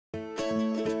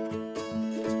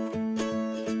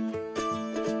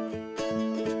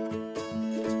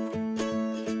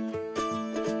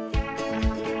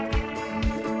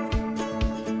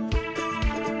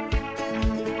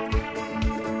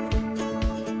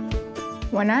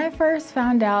When I first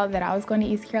found out that I was going to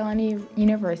East Carolina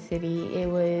University, it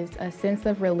was a sense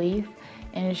of relief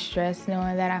and stress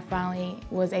knowing that I finally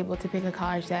was able to pick a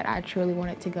college that I truly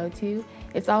wanted to go to.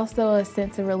 It's also a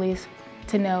sense of relief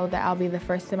to know that I'll be the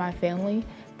first in my family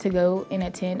to go and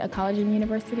attend a college and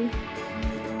university.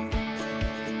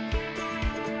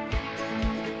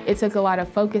 It took a lot of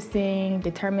focusing,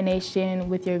 determination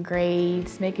with your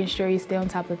grades, making sure you stay on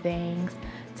top of things,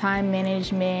 time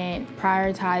management,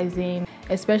 prioritizing,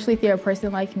 especially if you're a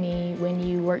person like me when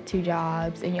you work 2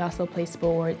 jobs and you also play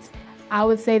sports. I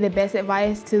would say the best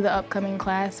advice to the upcoming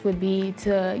class would be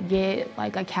to get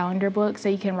like a calendar book so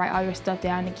you can write all your stuff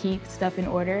down and keep stuff in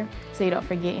order so you don't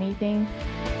forget anything.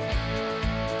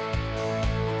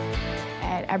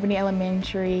 At Aberdeen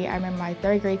Elementary, I remember my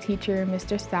 3rd grade teacher,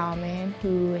 Mr. Salmon,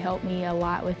 who helped me a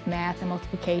lot with math and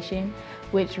multiplication,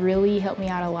 which really helped me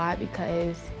out a lot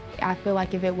because I feel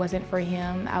like if it wasn't for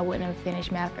him, I wouldn't have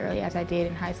finished math early as I did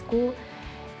in high school,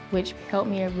 which helped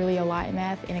me really a lot in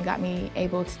math, and it got me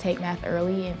able to take math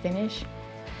early and finish.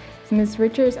 So Ms.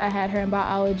 Richards, I had her in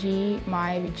biology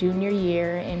my junior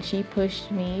year, and she pushed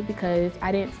me because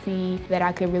I didn't see that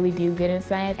I could really do good in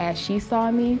science as she saw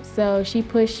me. So she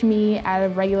pushed me out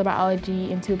of regular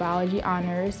biology into biology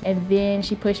honors, and then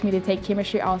she pushed me to take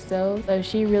chemistry also. So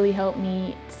she really helped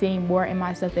me see more in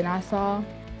myself than I saw.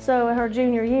 So in her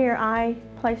junior year, I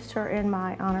placed her in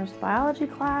my honors biology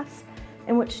class,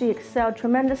 in which she excelled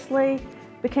tremendously,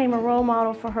 became a role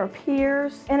model for her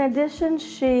peers. In addition,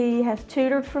 she has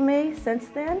tutored for me since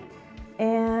then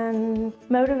and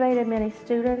motivated many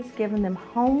students, giving them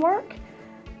homework,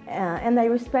 and they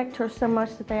respect her so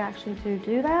much that they actually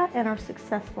do that and are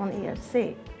successful in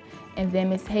EOC. And then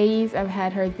Ms. Hayes, I've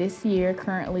had her this year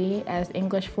currently as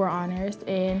English 4 honors,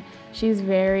 and she's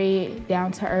very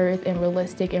down to earth and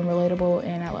realistic and relatable,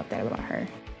 and I love that about her.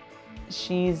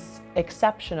 She's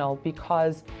exceptional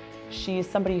because she is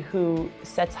somebody who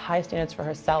sets high standards for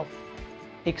herself,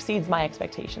 exceeds my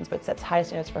expectations, but sets high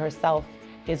standards for herself,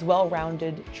 is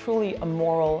well-rounded, truly a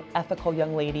moral, ethical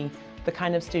young lady, the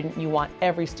kind of student you want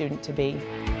every student to be.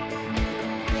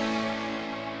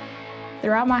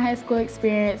 Throughout my high school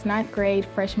experience, 9th grade,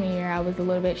 freshman year, I was a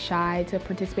little bit shy to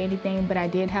participate in anything, but I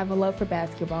did have a love for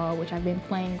basketball, which I've been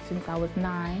playing since I was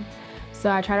 9.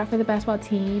 So I tried out for the basketball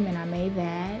team and I made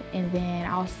that. And then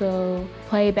I also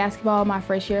played basketball my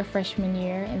first year, freshman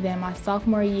year. And then my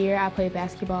sophomore year, I played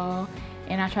basketball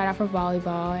and I tried out for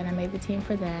volleyball and I made the team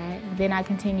for that. And then I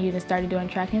continued and started doing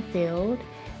track and field,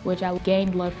 which I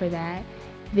gained love for that.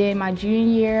 Then my junior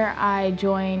year, I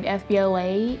joined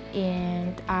FBLA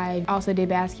and I also did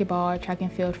basketball, track and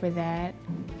field for that.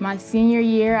 My senior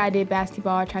year, I did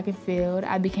basketball, track and field.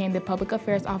 I became the public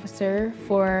affairs officer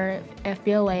for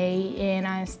FBLA and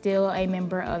I'm still a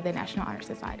member of the National Honor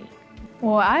Society.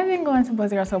 Well, I've been going to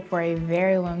Boys and Girls Club for a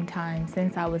very long time,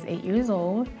 since I was 8 years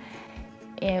old.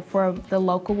 And for the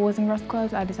local Boys and Girls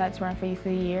Clubs, I decided to run for Youth of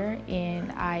the Year,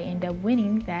 and I ended up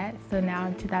winning that. So now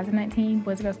in 2019,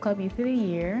 Boys and Girls Club Youth of the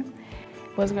Year.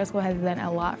 Boys and Girls Club has done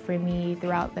a lot for me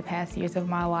throughout the past years of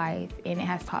my life, and it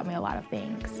has taught me a lot of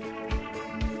things.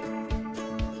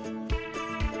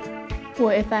 Well,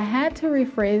 if I had to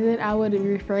rephrase it, I would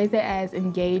rephrase it as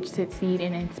engage, succeed,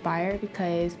 and inspire,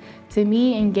 because to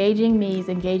me, engaging means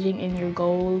engaging in your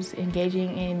goals,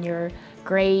 engaging in your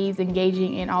grades,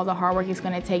 engaging in all the hard work it's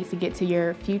going to take to get to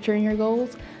your future and your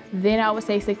goals. Then I would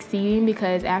say succeeding,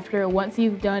 because once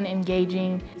you've done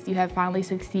engaging, you have finally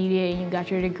succeeded and you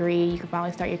got your degree, you can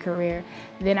finally start your career.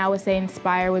 Then I would say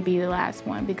inspire would be the last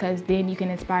one, because then you can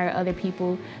inspire other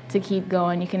people to keep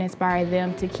going. You can inspire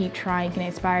them to keep trying. You can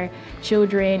inspire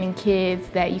children and kids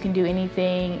that you can do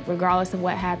anything regardless of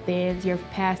what happens. Your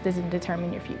past doesn't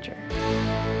determine your future.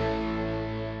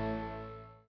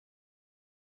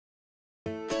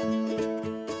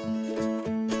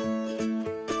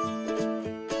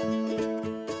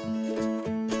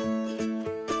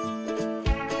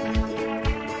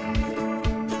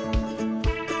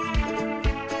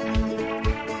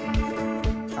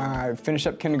 I finished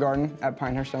up kindergarten at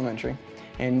Pinehurst Elementary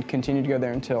and continued to go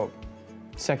there until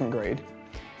 2nd grade.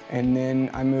 And then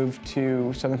I moved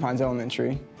to Southern Pines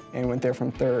Elementary and went there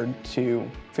from 3rd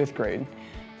to 5th grade.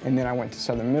 And then I went to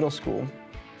Southern Middle School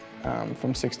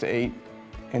from 6 to 8,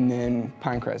 and then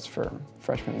Pinecrest for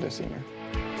freshman to senior.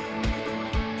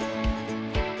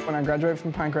 When I graduate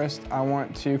from Pinecrest, I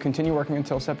want to continue working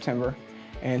until September.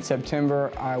 In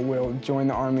September, I will join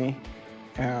the Army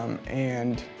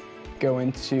and go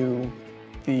into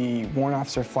the Warrant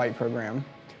Officer Flight Program,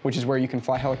 which is where you can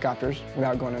fly helicopters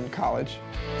without going into college.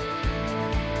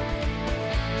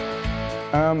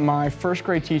 My 1st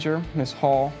grade teacher, Ms.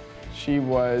 Hall, She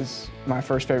was my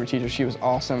first favorite teacher. She was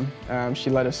awesome. She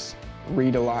let us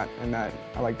read a lot, and I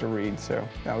like to read, so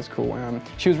that was cool.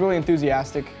 She was really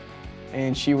enthusiastic,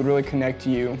 and she would really connect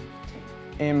to you.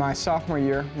 In my sophomore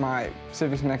year, my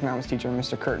civics and economics teacher,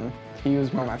 Mr. Curtin, he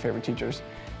was one of my favorite teachers.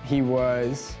 He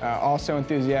was also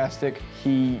enthusiastic.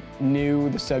 He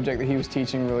knew the subject that he was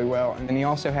teaching really well, and he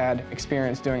also had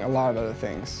experience doing a lot of other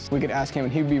things. We could ask him,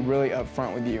 and he would be really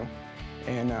upfront with you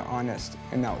and honest,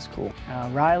 and that was cool.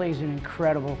 Riley's an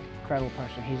incredible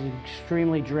person. He's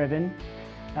extremely driven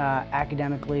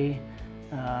academically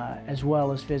as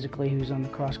well as physically. He was on the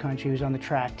cross country, he was on the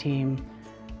track team.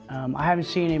 I haven't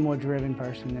seen a more driven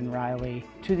person than Riley,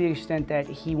 to the extent that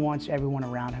he wants everyone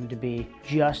around him to be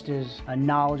just as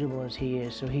knowledgeable as he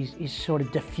is. So he sort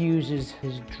of diffuses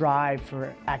his drive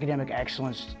for academic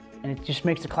excellence, and it just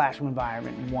makes the classroom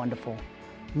environment wonderful.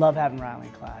 Love having Riley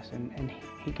in class, and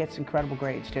he gets incredible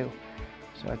grades too.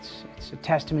 So it's a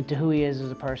testament to who he is as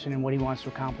a person and what he wants to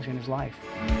accomplish in his life.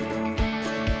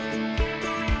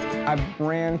 I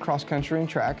ran cross country and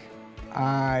track.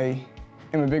 I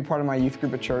am a big part of my youth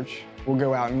group at church. We'll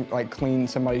go out and clean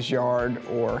somebody's yard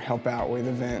or help out with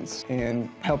events, and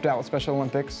helped out with Special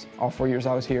Olympics all 4 years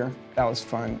I was here. That was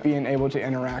fun. Being able to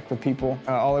interact with people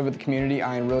all over the community,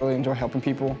 I really enjoy helping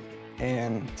people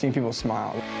and seeing people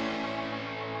smile.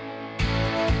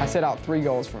 I set out 3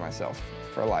 goals for myself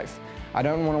for life. I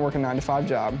don't want to work a 9-to-5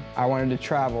 job. I wanted to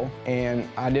travel, and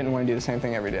I didn't want to do the same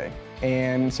thing every day.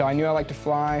 And so I knew I liked to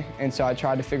fly, and so I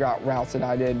tried to figure out routes that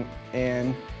I did,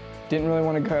 and didn't really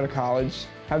want to go to college,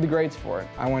 have the grades for it.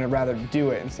 I wanted to rather do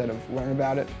it instead of learn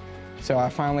about it. So I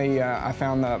finally, I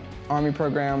found the Army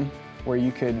program where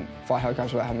you could fly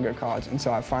helicopters without having to go to college. And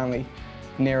so I finally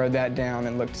narrowed that down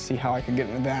and looked to see how I could get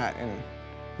into that and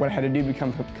what I had to do to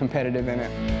become competitive in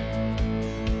it.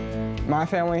 My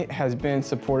family has been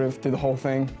supportive through the whole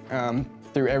thing,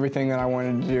 through everything that I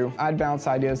wanted to do. I'd bounce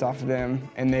ideas off of them,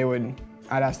 and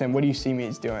I'd ask them, what do you see me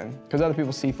as doing? Because other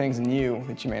people see things in you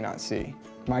that you may not see.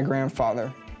 My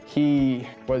grandfather, he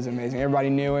was amazing. Everybody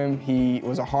knew him. He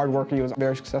was a hard worker. He was a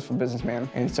very successful businessman.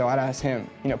 And so I'd ask him,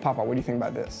 Papa, what do you think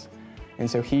about this? And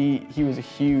so he was a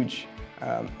huge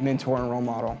mentor and role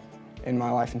model in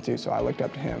my life too, so I looked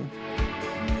up to him.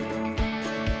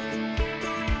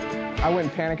 I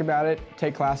wouldn't panic about it.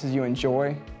 Take classes you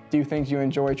enjoy, do things you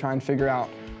enjoy, try and figure out,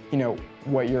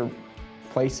 what your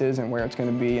place is and where it's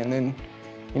going to be, and then,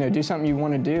 do something you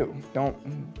want to do.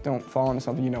 Don't fall into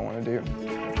something you don't want to do.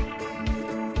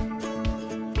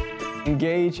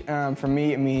 Engage, for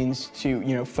me, it means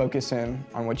to, focus in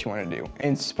on what you want to do.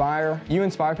 Inspire. You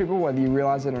inspire people whether you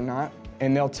realize it or not,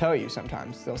 and they'll tell you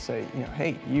sometimes. They'll say,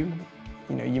 hey, you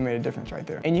made a difference right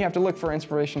there. And you have to look for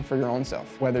inspiration for your own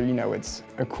self, whether, it's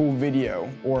a cool video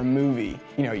or a movie.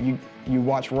 You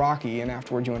watch Rocky and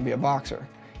afterwards you want to be a boxer.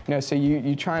 So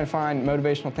you try and find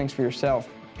motivational things for yourself,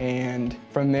 and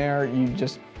from there you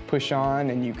just push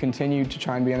on and you continue to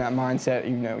try and be in that mindset.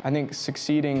 I think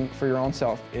succeeding for your own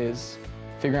self is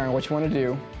figuring out what you want to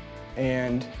do,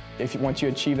 and once you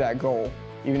achieve that goal,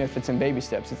 even if it's in baby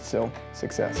steps, it's still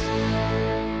success.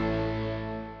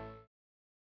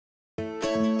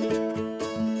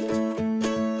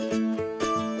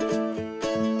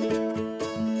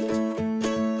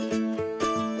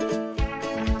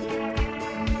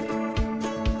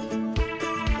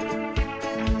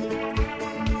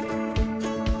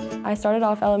 I started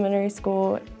off elementary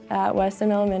school at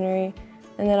Weston Elementary,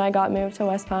 and then I got moved to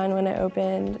West Pine when it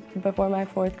opened before my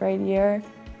 4th grade year.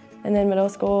 And then middle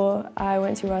school, I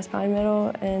went to West Pine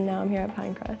Middle, and now I'm here at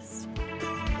Pinecrest.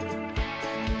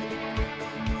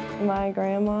 My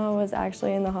grandma was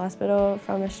actually in the hospital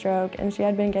from a stroke, and she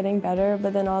had been getting better,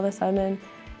 but then all of a sudden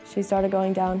she started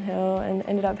going downhill and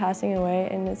ended up passing away,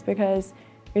 and it's because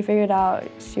we figured out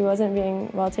she wasn't being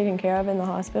well taken care of in the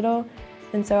hospital.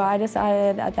 And so I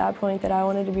decided at that point that I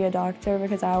wanted to be a doctor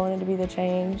because I wanted to be the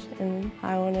change, and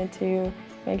I wanted to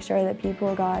make sure that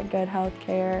people got good health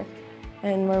care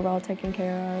and were well taken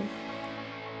care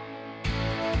of.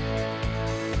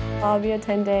 I'll be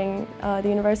attending the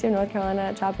University of North Carolina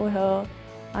at Chapel Hill.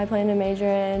 I plan to major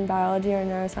in biology or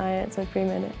neuroscience with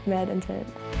pre-med intent.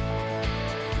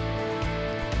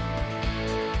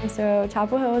 So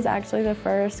Chapel Hill was actually the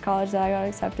first college that I got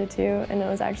accepted to, and it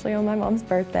was actually on my mom's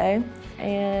birthday.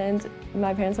 And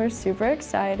my parents were super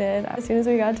excited. As soon as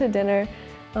we got to dinner,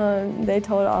 they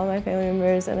told all my family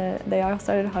members, and they all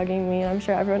started hugging me, and I'm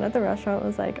sure everyone at the restaurant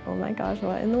was like, oh my gosh,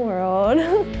 what in the world?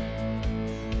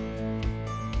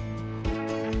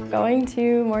 Going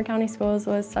to Moore County Schools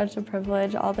was such a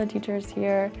privilege. All the teachers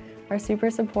here are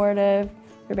super supportive.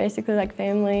 They're basically like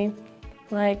family.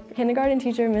 Like, kindergarten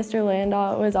teacher Mr.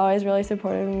 Landau was always really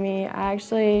supportive of me. I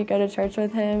actually go to church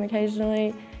with him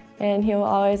occasionally, and he'll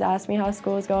always ask me how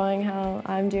school's going, how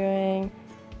I'm doing.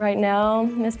 Right now,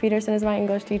 Miss Peterson is my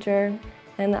English teacher,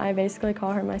 and I basically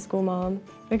call her my school mom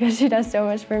because she does so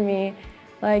much for me.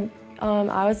 Like, I'm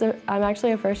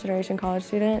actually a first-generation college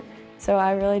student, so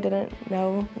I really didn't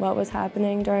know what was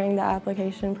happening during the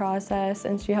application process,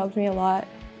 and she helped me a lot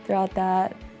throughout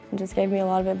that and just gave me a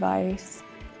lot of advice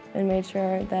and made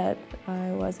sure that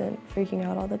I wasn't freaking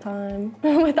out all the time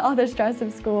with all the stress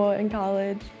of school and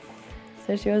college.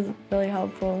 So she was really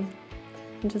helpful.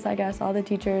 And just, I guess, all the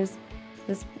teachers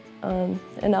just in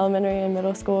elementary and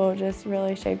middle school just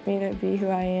really shaped me to be who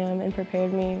I am and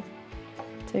prepared me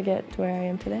to get to where I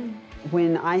am today.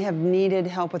 When I have needed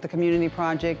help with a community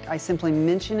project, I simply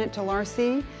mention it to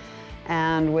Larcy,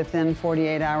 and within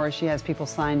 48 hours she has people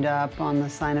signed up on the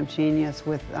Sign Up Genius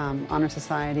with Honor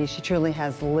Society. She truly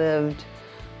has lived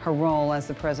her role as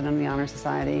the president of the Honor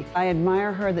Society. I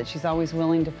admire her that she's always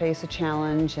willing to face a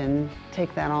challenge and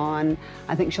take that on.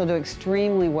 I think she'll do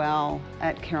extremely well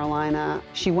at Carolina.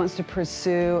 She wants to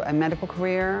pursue a medical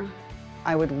career.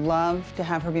 I would love to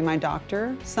have her be my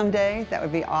doctor someday. That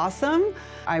would be awesome.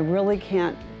 I really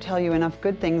can't tell you enough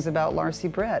good things about Larcy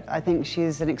Britt. I think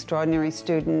she's an extraordinary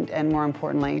student and, more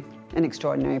importantly, an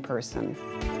extraordinary person.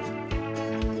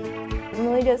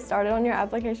 Really get started on your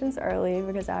applications early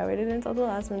because I waited until the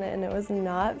last minute and it was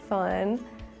not fun.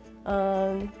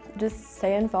 Just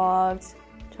stay involved,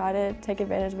 try to take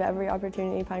advantage of every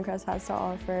opportunity Pinecrest has to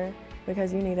offer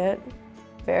because you need it.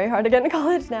 Very hard to get into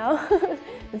college now.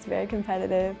 It's very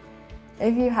competitive.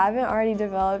 If you haven't already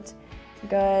developed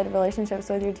good relationships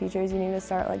with your teachers, you need to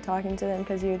start talking to them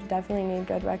because you definitely need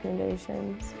good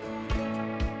recommendations.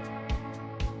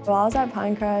 While I was at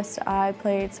Pinecrest, I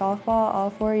played softball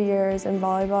all 4 years and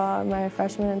volleyball my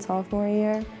freshman and sophomore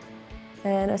year.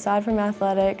 And aside from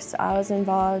athletics, I was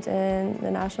involved in the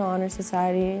National Honor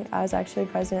Society. I was actually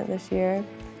president this year.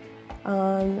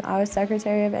 I was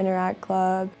secretary of Interact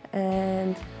Club,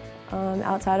 and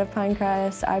outside of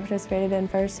Pinecrest, I participated in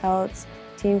First Health's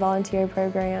teen volunteer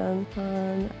program.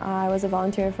 I was a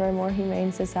volunteer for a More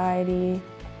Humane Society,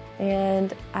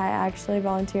 and I actually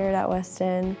volunteered at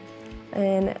Weston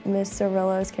in Miss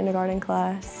Cirillo's kindergarten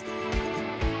class.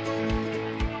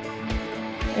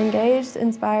 Engaged,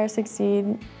 Inspire,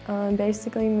 Succeed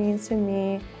basically means to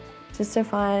me just to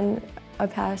find a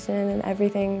passion in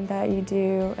everything that you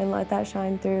do and let that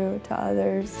shine through to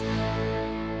others.